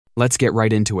Let's get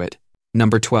right into it.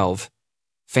 Number 12.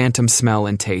 Phantom smell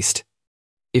and taste.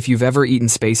 If you've ever eaten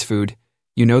space food,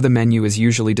 you know the menu is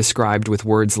usually described with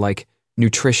words like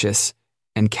nutritious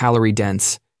and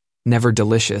calorie-dense, never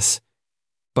delicious.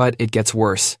 But it gets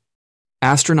worse.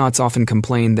 Astronauts often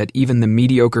complain that even the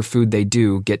mediocre food they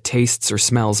do get tastes or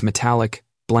smells metallic,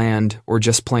 bland, or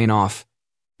just plain off.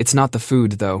 It's not the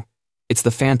food, though. It's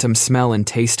the phantom smell and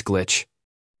taste glitch.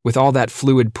 With all that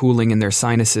fluid pooling in their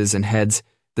sinuses and heads,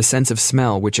 the sense of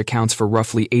smell, which accounts for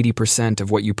roughly 80%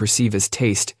 of what you perceive as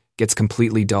taste, gets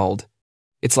completely dulled.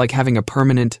 It's like having a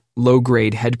permanent,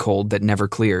 low-grade head cold that never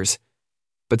clears.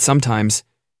 But sometimes,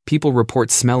 people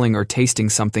report smelling or tasting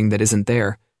something that isn't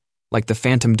there, like the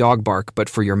phantom dog bark but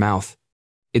for your mouth.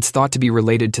 It's thought to be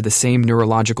related to the same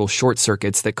neurological short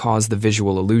circuits that cause the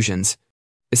visual illusions.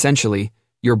 Essentially,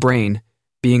 your brain,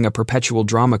 being a perpetual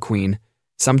drama queen,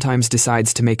 sometimes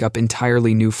decides to make up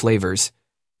entirely new flavors,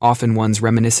 often ones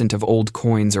reminiscent of old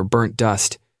coins or burnt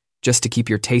dust, just to keep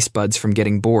your taste buds from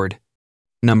getting bored.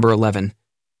 Number 11.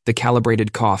 The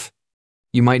calibrated cough.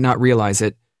 You might not realize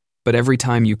it, but every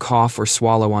time you cough or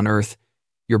swallow on Earth,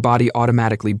 your body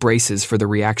automatically braces for the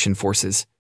reaction forces.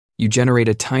 You generate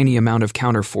a tiny amount of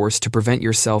counterforce to prevent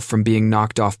yourself from being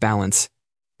knocked off balance.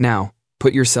 Now,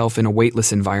 put yourself in a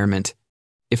weightless environment.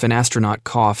 If an astronaut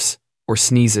coughs, or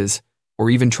sneezes, or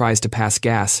even tries to pass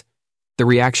gas, the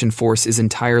reaction force is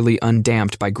entirely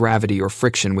undamped by gravity or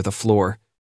friction with a floor.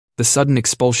 The sudden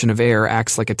expulsion of air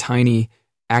acts like a tiny,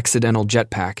 accidental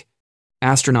jetpack.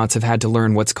 Astronauts have had to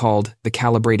learn what's called the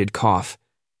calibrated cough,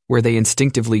 where they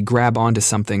instinctively grab onto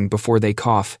something before they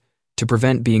cough to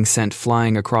prevent being sent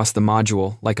flying across the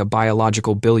module like a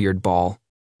biological billiard ball.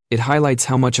 It highlights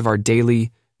how much of our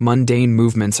daily, mundane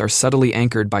movements are subtly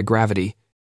anchored by gravity.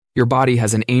 Your body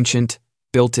has an ancient,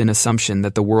 built-in assumption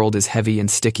that the world is heavy and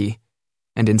sticky,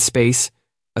 and in space,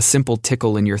 a simple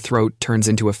tickle in your throat turns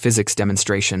into a physics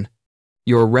demonstration.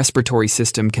 Your respiratory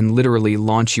system can literally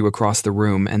launch you across the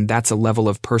room, and that's a level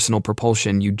of personal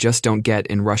propulsion you just don't get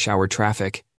in rush hour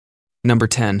traffic. Number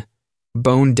 10.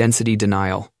 Bone density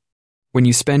denial. When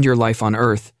you spend your life on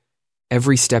Earth,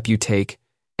 every step you take,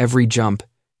 every jump,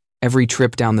 every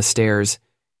trip down the stairs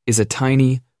is a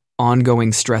tiny,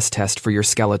 ongoing stress test for your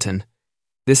skeleton.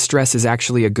 This stress is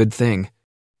actually a good thing.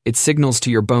 It signals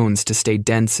to your bones to stay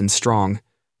dense and strong,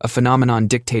 a phenomenon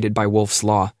dictated by Wolff's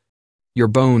Law. Your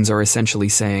bones are essentially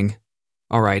saying,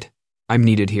 "All right, I'm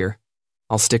needed here.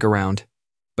 I'll stick around."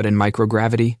 But in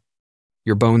microgravity,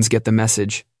 your bones get the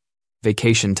message.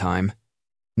 Vacation time.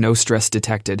 No stress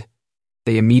detected.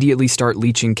 They immediately start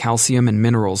leaching calcium and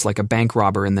minerals like a bank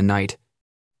robber in the night,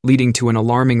 leading to an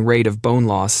alarming rate of bone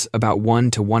loss about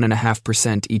 1 to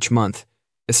 1.5% each month,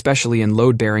 especially in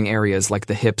load-bearing areas like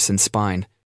the hips and spine.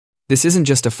 This isn't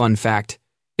just a fun fact,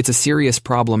 it's a serious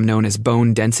problem known as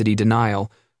bone density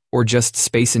denial, or just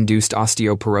space-induced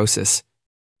osteoporosis.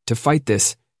 To fight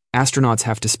this, astronauts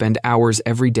have to spend hours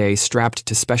every day strapped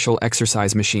to special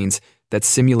exercise machines that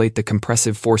simulate the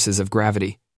compressive forces of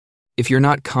gravity. If you're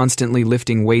not constantly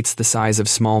lifting weights the size of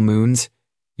small moons,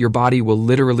 your body will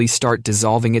literally start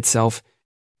dissolving itself,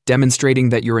 demonstrating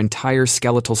that your entire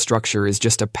skeletal structure is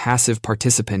just a passive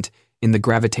participant in the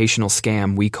gravitational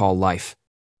scam we call life.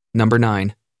 Number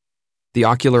 9. The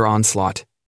Ocular Onslaught.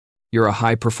 You're a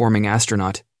high-performing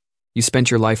astronaut. You spent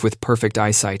your life with perfect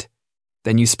eyesight.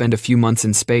 Then you spend a few months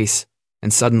in space,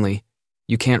 and suddenly,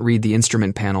 you can't read the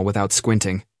instrument panel without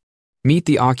squinting. Meet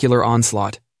the Ocular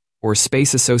Onslaught, or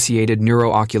Space-Associated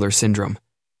Neuroocular Syndrome.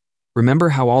 Remember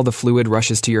how all the fluid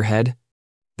rushes to your head?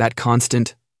 That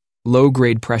constant,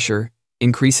 low-grade pressure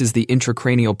increases the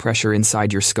intracranial pressure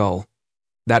inside your skull.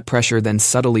 That pressure then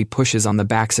subtly pushes on the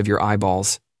backs of your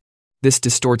eyeballs. This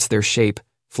distorts their shape,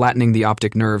 flattening the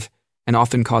optic nerve, and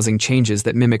often causing changes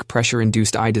that mimic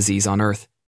pressure-induced eye disease on Earth.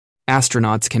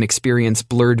 Astronauts can experience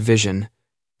blurred vision,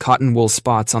 cotton wool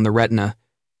spots on the retina,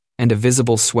 and a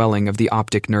visible swelling of the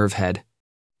optic nerve head.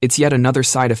 It's yet another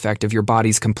side effect of your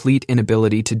body's complete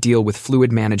inability to deal with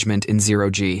fluid management in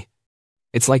zero-G.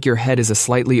 It's like your head is a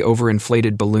slightly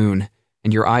overinflated balloon,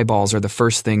 and your eyeballs are the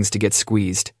first things to get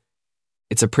squeezed.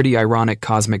 It's a pretty ironic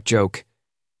cosmic joke.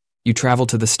 You travel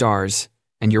to the stars,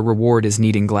 and your reward is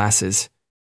needing glasses.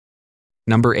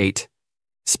 Number 8.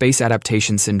 Space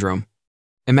Adaptation Syndrome.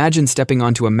 Imagine stepping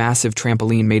onto a massive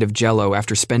trampoline made of jello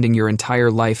after spending your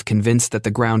entire life convinced that the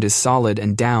ground is solid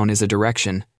and down is a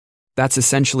direction. That's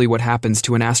essentially what happens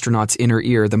to an astronaut's inner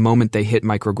ear the moment they hit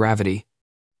microgravity.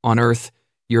 On Earth,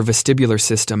 your vestibular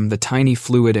system, the tiny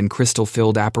fluid and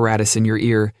crystal-filled apparatus in your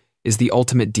ear, is the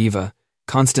ultimate diva,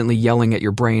 constantly yelling at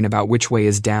your brain about which way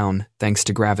is down, thanks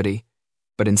to gravity.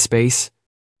 But in space,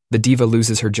 the diva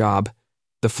loses her job.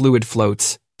 The fluid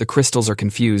floats, The crystals are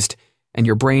confused, and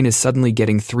your brain is suddenly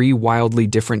getting 3 wildly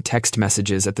different text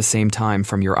messages at the same time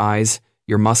from your eyes,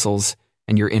 your muscles,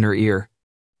 and your inner ear.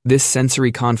 This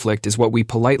sensory conflict is what we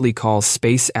politely call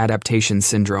space adaptation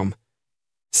syndrome.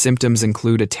 Symptoms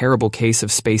include a terrible case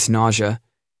of space nausea,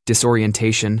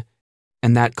 disorientation,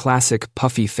 and that classic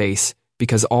puffy face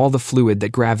because all the fluid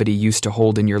that gravity used to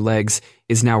hold in your legs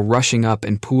is now rushing up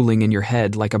and pooling in your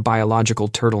head like a biological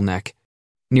turtleneck.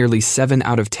 Nearly 7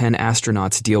 out of 10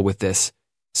 astronauts deal with this,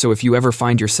 so if you ever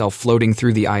find yourself floating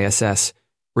through the ISS,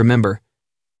 remember,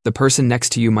 the person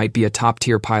next to you might be a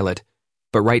top-tier pilot,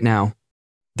 but right now,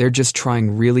 they're just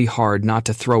trying really hard not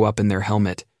to throw up in their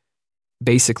helmet.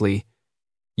 Basically,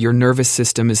 your nervous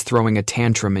system is throwing a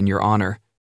tantrum in your honor.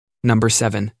 Number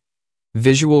 7.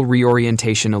 Visual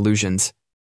reorientation illusions.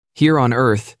 Here on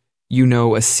Earth, you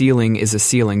know a ceiling is a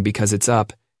ceiling because it's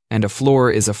up, and a floor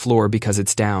is a floor because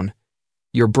it's down.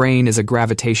 Your brain is a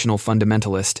gravitational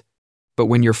fundamentalist. But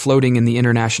when you're floating in the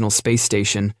International Space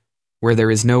Station, where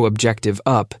there is no objective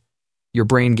up, your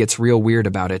brain gets real weird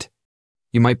about it.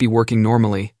 You might be working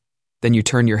normally, then you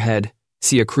turn your head,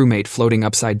 see a crewmate floating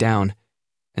upside down,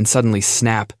 and suddenly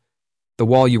snap. The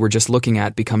wall you were just looking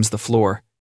at becomes the floor.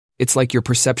 It's like your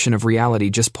perception of reality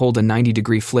just pulled a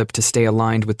 90-degree flip to stay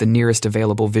aligned with the nearest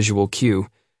available visual cue,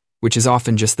 which is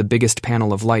often just the biggest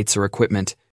panel of lights or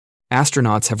equipment.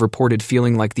 Astronauts have reported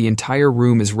feeling like the entire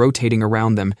room is rotating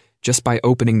around them just by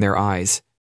opening their eyes.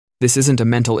 This isn't a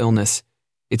mental illness.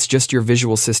 It's just your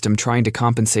visual system trying to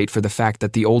compensate for the fact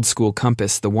that the old-school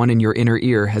compass, the one in your inner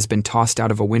ear, has been tossed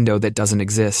out of a window that doesn't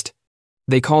exist.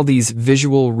 They call these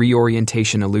visual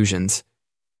reorientation illusions.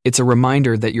 It's a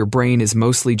reminder that your brain is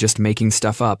mostly just making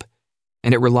stuff up,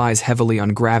 and it relies heavily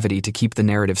on gravity to keep the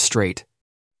narrative straight.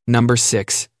 Number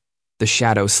 6. The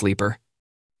shadow sleeper.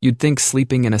 You'd think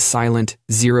sleeping in a silent,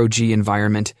 zero-G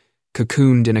environment,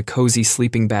 cocooned in a cozy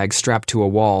sleeping bag strapped to a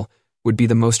wall, would be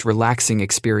the most relaxing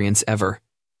experience ever.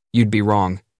 You'd be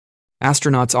wrong.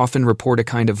 Astronauts often report a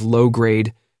kind of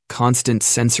low-grade, constant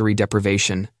sensory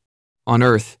deprivation. On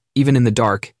Earth, even in the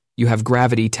dark, you have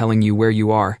gravity telling you where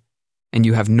you are, and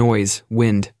you have noise,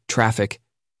 wind, traffic,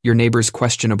 your neighbor's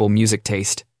questionable music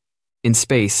taste. In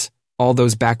space, all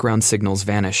those background signals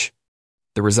vanish.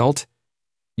 The result?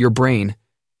 Your brain,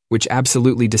 which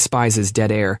absolutely despises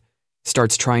dead air,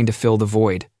 starts trying to fill the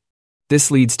void. This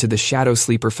leads to the shadow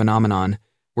sleeper phenomenon,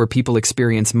 where people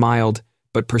experience mild,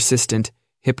 but persistent,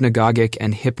 hypnagogic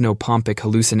and hypnopompic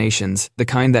hallucinations, the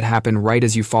kind that happen right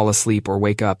as you fall asleep or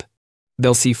wake up.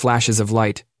 They'll see flashes of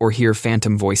light or hear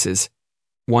phantom voices.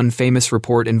 One famous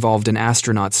report involved an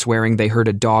astronaut swearing they heard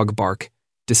a dog bark,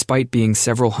 despite being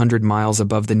several hundred miles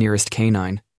above the nearest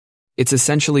canine. It's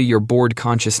essentially your bored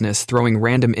consciousness throwing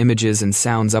random images and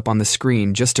sounds up on the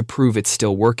screen just to prove it's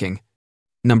still working.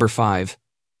 Number 5.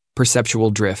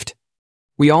 Perceptual drift.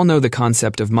 We all know the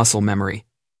concept of muscle memory.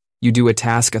 You do a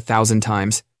task 1,000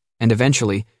 times, and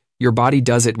eventually, your body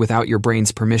does it without your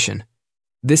brain's permission.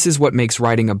 This is what makes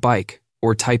riding a bike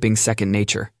or typing second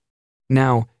nature.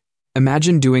 Now,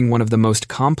 imagine doing one of the most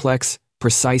complex,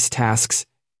 precise tasks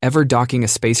ever. Docking a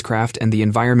spacecraft and the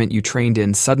environment you trained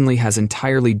in suddenly has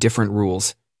entirely different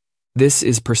rules. This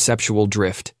is perceptual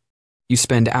drift. You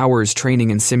spend hours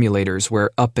training in simulators where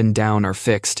up and down are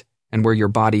fixed, and where your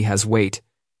body has weight.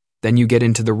 Then you get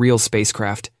into the real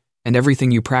spacecraft, and everything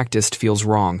you practiced feels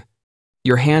wrong.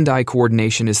 Your hand-eye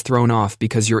coordination is thrown off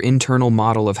because your internal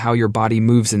model of how your body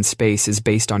moves in space is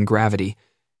based on gravity,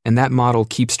 and that model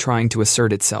keeps trying to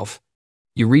assert itself.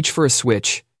 You reach for a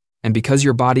switch, and because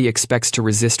your body expects to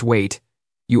resist weight,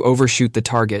 you overshoot the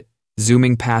target,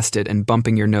 zooming past it and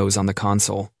bumping your nose on the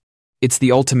console. It's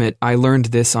the ultimate "I learned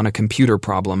this on a computer"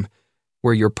 problem,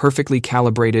 where your perfectly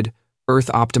calibrated,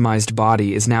 Earth-optimized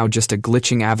body is now just a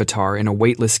glitching avatar in a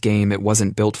weightless game it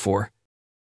wasn't built for.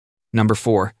 Number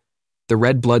 4. The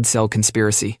red blood cell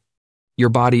conspiracy. Your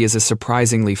body is a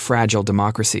surprisingly fragile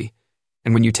democracy,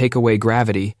 and when you take away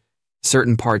gravity,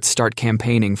 certain parts start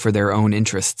campaigning for their own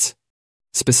interests.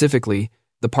 Specifically,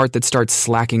 the part that starts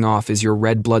slacking off is your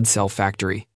red blood cell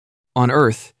factory. On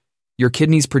Earth, your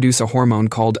kidneys produce a hormone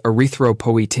called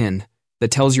erythropoietin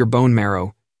that tells your bone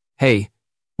marrow, "Hey,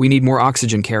 we need more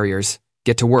oxygen carriers,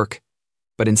 get to work."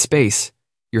 But in space,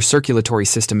 your circulatory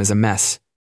system is a mess.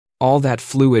 All that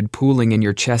fluid pooling in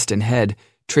your chest and head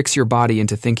tricks your body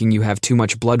into thinking you have too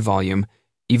much blood volume,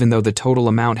 even though the total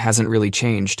amount hasn't really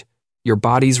changed. Your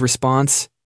body's response?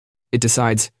 It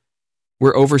decides,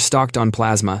 "We're overstocked on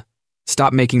plasma.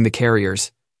 Stop making the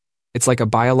carriers." It's like a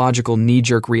biological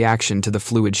knee-jerk reaction to the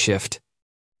fluid shift.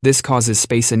 This causes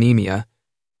space anemia,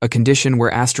 a condition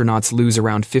where astronauts lose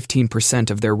around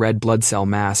 15% of their red blood cell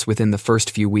mass within the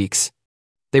first few weeks.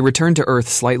 They return to Earth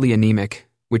slightly anemic,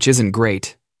 which isn't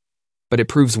great, but it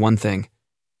proves one thing.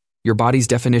 Your body's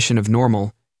definition of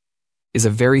normal is a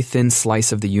very thin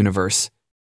slice of the universe,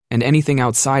 and anything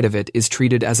outside of it is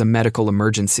treated as a medical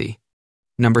emergency.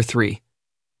 Number 3.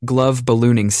 Glove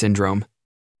ballooning syndrome.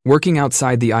 Working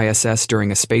outside the ISS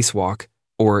during a spacewalk,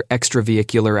 or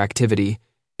extravehicular activity,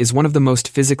 is one of the most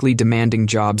physically demanding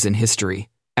jobs in history.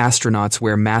 Astronauts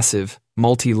wear massive,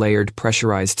 multi-layered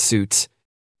pressurized suits.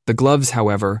 The gloves,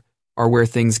 however, are where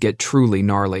things get truly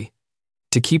gnarly.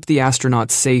 To keep the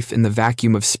astronauts safe in the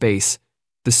vacuum of space,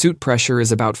 the suit pressure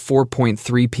is about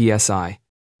 4.3 psi.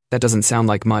 That doesn't sound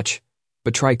like much,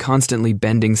 but try constantly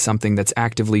bending something that's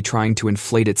actively trying to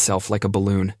inflate itself like a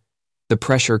balloon. The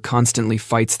pressure constantly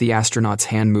fights the astronauts'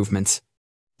 hand movements.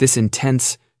 This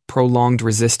intense, prolonged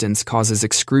resistance causes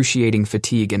excruciating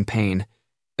fatigue and pain,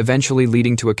 eventually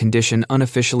leading to a condition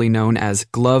unofficially known as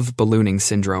glove ballooning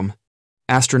syndrome.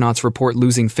 Astronauts report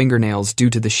losing fingernails due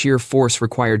to the sheer force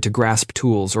required to grasp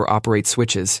tools or operate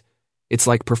switches. It's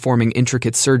like performing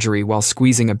intricate surgery while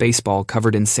squeezing a baseball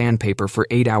covered in sandpaper for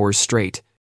 8 hours straight.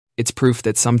 It's proof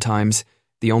that sometimes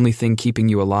the only thing keeping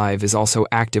you alive is also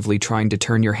actively trying to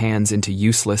turn your hands into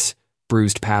useless,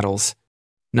 bruised paddles.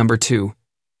 Number 2.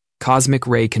 Cosmic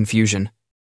ray confusion.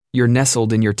 You're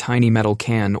nestled in your tiny metal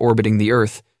can orbiting the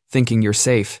Earth, thinking you're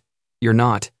safe. You're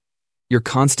not. You're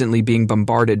constantly being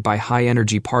bombarded by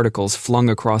high-energy particles flung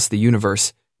across the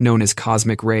universe, known as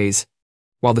cosmic rays.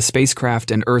 While the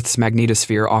spacecraft and Earth's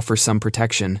magnetosphere offer some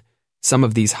protection, some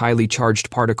of these highly charged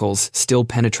particles still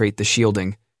penetrate the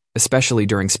shielding, especially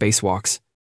during spacewalks.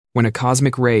 When a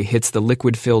cosmic ray hits the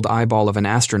liquid-filled eyeball of an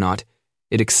astronaut,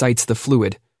 it excites the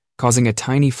fluid, causing a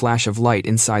tiny flash of light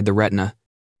inside the retina.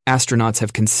 Astronauts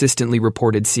have consistently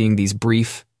reported seeing these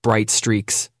brief, bright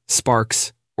streaks,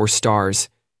 sparks, or stars,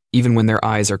 even when their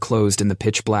eyes are closed in the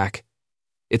pitch black.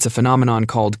 It's a phenomenon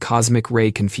called cosmic ray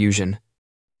confusion.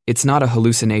 It's not a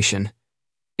hallucination.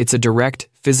 It's a direct,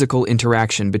 physical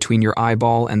interaction between your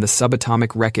eyeball and the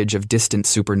subatomic wreckage of distant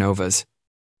supernovas.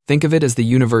 Think of it as the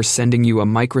universe sending you a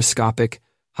microscopic,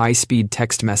 high-speed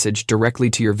text message directly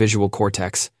to your visual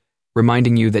cortex,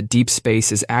 reminding you that deep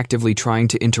space is actively trying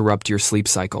to interrupt your sleep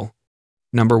cycle.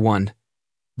 Number 1.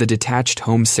 The detached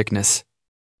homesickness.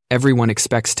 Everyone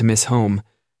expects to miss home,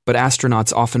 but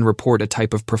astronauts often report a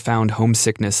type of profound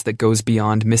homesickness that goes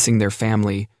beyond missing their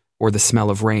family or the smell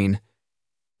of rain.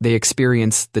 They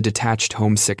experience the detached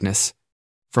homesickness.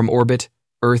 From orbit,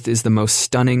 Earth is the most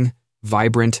stunning,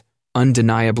 vibrant,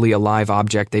 undeniably alive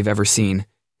object they've ever seen.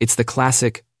 It's the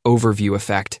classic overview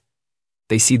effect.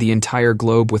 They see the entire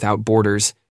globe without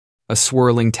borders, a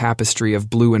swirling tapestry of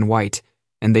blue and white,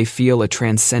 and they feel a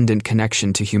transcendent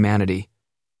connection to humanity.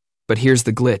 But here's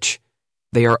the glitch.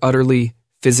 They are utterly,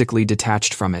 physically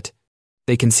detached from it.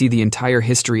 They can see the entire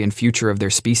history and future of their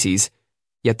species,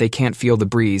 yet they can't feel the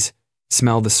breeze,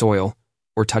 smell the soil,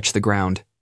 or touch the ground.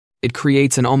 It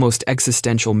creates an almost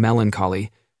existential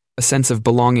melancholy, a sense of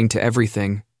belonging to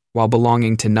everything, while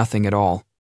belonging to nothing at all.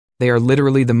 They are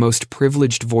literally the most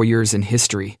privileged voyeurs in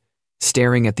history,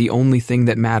 staring at the only thing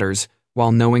that matters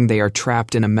while knowing they are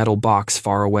trapped in a metal box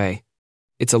far away.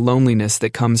 It's a loneliness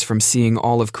that comes from seeing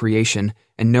all of creation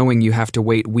and knowing you have to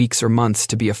wait weeks or months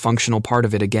to be a functional part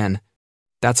of it again.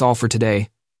 That's all for today.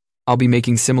 I'll be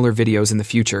making similar videos in the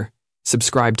future.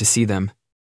 Subscribe to see them.